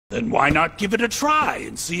Then why not give it a try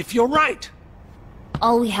and see if you're right?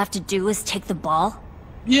 All we have to do is take the ball?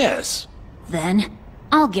 Yes. Then,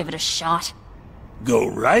 I'll give it a shot. Go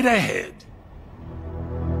right ahead.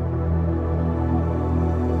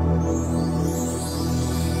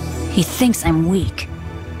 He thinks I'm weak.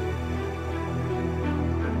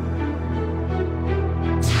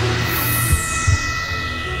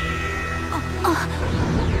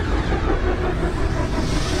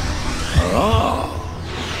 Oh.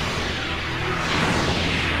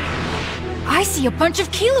 I see a bunch of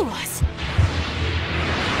killuas.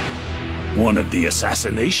 One of the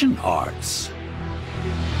assassination arts.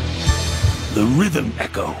 The rhythm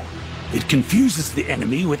echo. It confuses the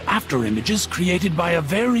enemy with afterimages created by a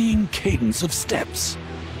varying cadence of steps.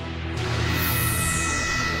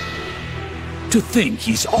 To think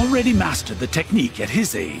he's already mastered the technique at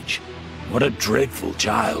his age. What a dreadful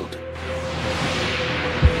child.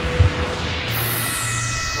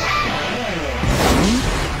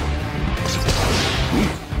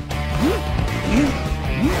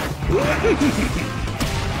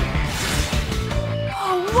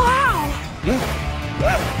 Oh, wow!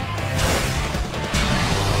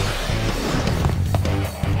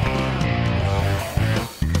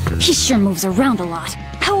 He sure moves around a lot.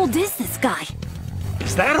 How old is this guy?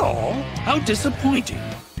 Is that all? How disappointing.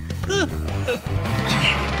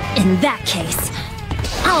 In that case,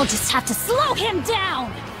 I'll just have to slow him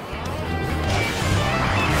down!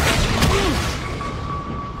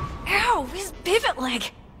 Ow, his pivot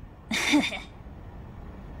leg!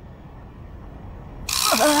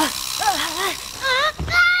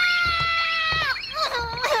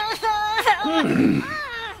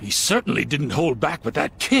 He certainly didn't hold back with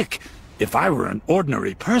that kick. If I were an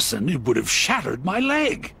ordinary person, it would have shattered my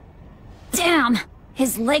leg. Damn!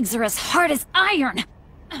 His legs are as hard as iron!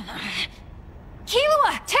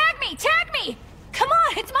 Killua! Tag me! Tag me! Come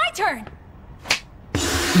on, it's my turn!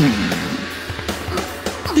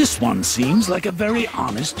 This one seems like a very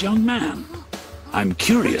honest young man. I'm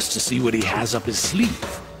curious to see what he has up his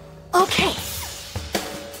sleeve. Okay.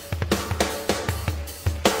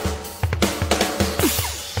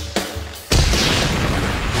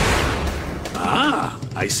 Ah,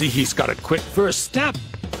 I see he's got a quick first step.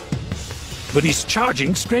 But he's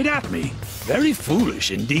charging straight at me. Very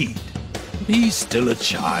foolish indeed. He's still a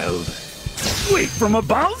child. Wait, from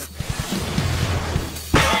above?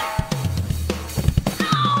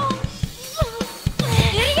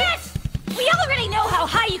 Idiot! We already know how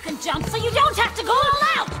high you can jump, so you don't have to go all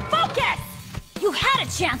out! Focus! You had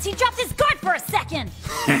a chance, he dropped his guard for a second!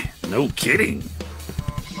 No kidding.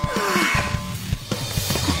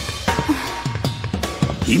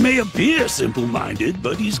 He may appear simple-minded,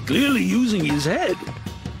 but he's clearly using his head.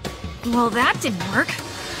 Well, that didn't work.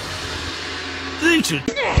 They should...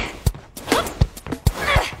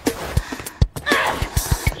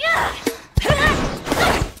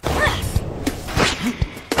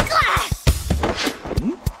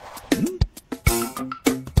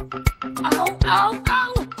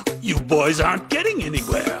 You boys aren't getting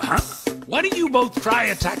anywhere, huh? Why don't you both try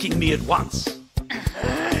attacking me at once?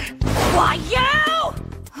 Why, you?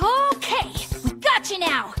 Okay, we got you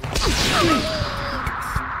now.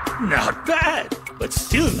 Not bad, but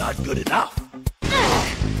still not good enough.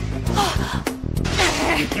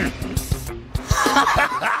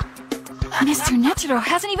 Mr. Netero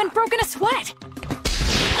hasn't even broken a sweat.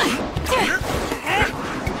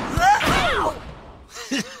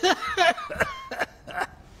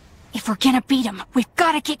 If we're gonna beat him, we've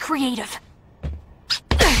gotta get creative.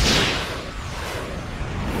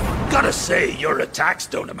 Gotta say, your attacks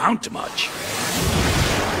don't amount to much.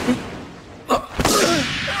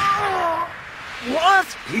 What?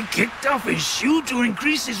 He kicked off his shoe to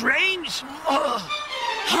increase his range? Now's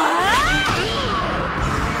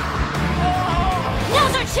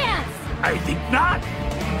our chance! I think not.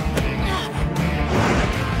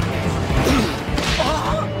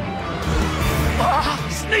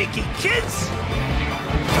 Sneaky kids!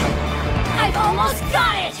 I've almost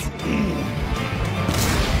got it!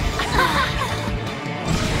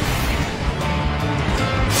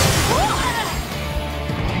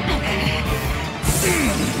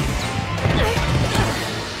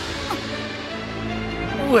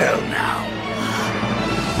 Well now.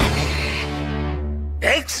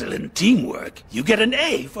 Excellent teamwork. You get an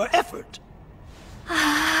A for effort. You're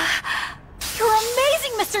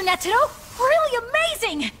amazing, Mr. Netero! Really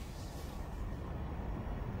amazing!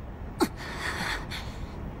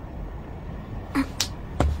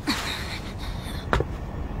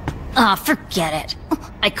 Ah, forget it.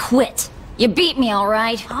 I quit. You beat me, all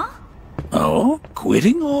right. Huh? Oh?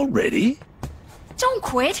 Quitting already? Don't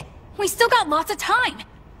quit. We still got lots of time.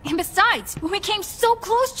 And besides, we came so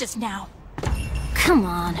close just now. Come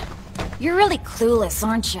on. You're really clueless,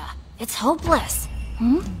 aren't you? It's hopeless.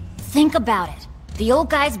 Think about it. The old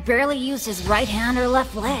guy's barely used his right hand or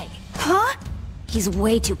left leg. Huh? He's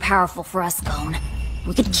way too powerful for us, Gon.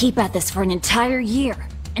 We could keep at this for an entire year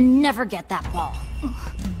and never get that ball.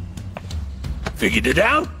 Figured it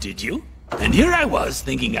out, did you? And here I was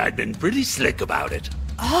thinking I'd been pretty slick about it.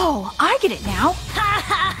 Oh, I get it now. Ha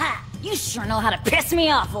ha ha! You sure know how to piss me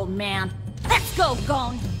off, old man. Let's go,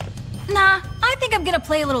 Gon. Nah, I think I'm gonna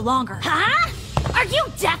play a little longer. Huh? Are you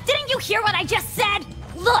deaf? Didn't you hear what I just said?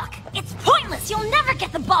 Look, it's pointless. You'll never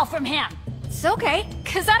get the ball from him. It's okay,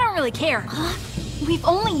 cause I don't really care. We've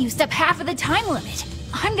only used up half of the time limit.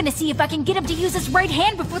 I'm gonna see if I can get him to use his right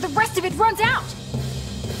hand before the rest of it runs out.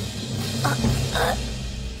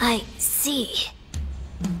 I see.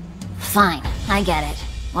 Fine, I get it.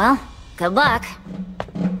 Well, good luck.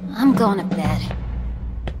 I'm going to bed.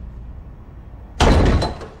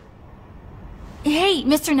 Hey,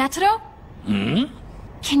 Mr. Netero?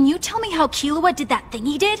 Can you tell me how Killua did that thing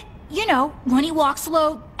he did? You know, when he walks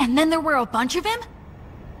slow, and then there were a bunch of him?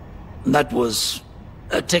 That was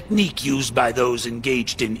a technique used by those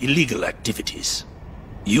engaged in illegal activities.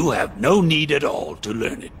 You have no need at all to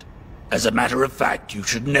learn it. As a matter of fact, you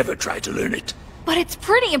should never try to learn it. But it's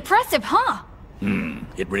pretty impressive, huh?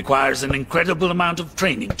 It requires an incredible amount of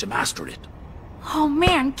training to master it. Oh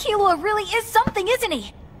man, Killua really is something, isn't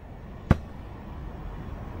he?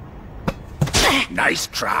 Nice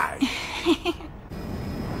try.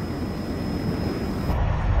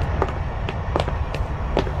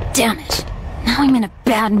 Damn it. Now I'm in a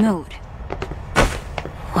bad mood.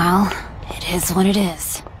 Well, it is what it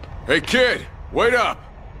is. Hey kid, wait up!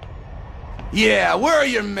 Yeah, where are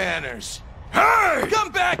your manners? Hey!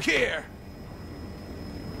 Come back here!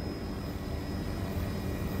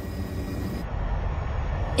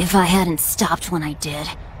 If I hadn't stopped when I did,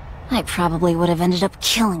 I probably would have ended up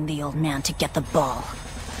killing the old man to get the ball.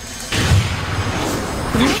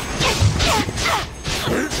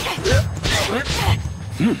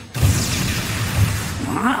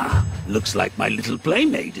 Looks like my little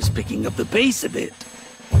playmate is picking up the pace a bit.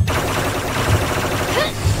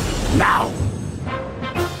 Now!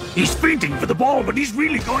 He's fainting for the ball, but he's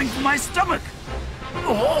really going for my stomach!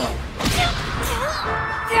 Oh!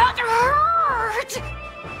 That hurt!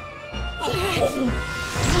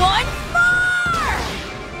 One more!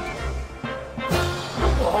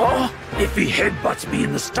 Oh! If he headbutts me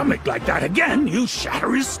in the stomach like that again, you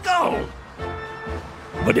shatter his skull!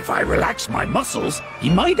 But if I relax my muscles, he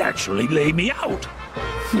might actually lay me out.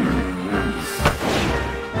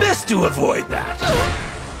 Best to avoid that.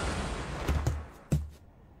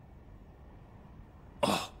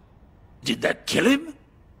 Oh, did that kill him?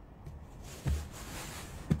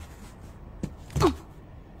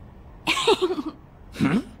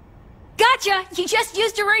 Gotcha! You just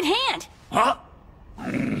used your right hand! Huh?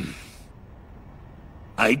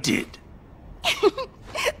 I did. I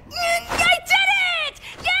did it!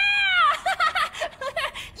 Yeah!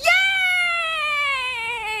 Yay!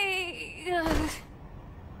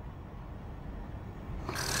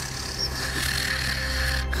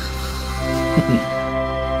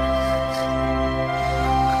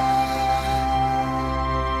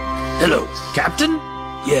 Hello, Captain?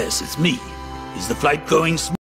 Yes, it's me. Is the flight going smooth?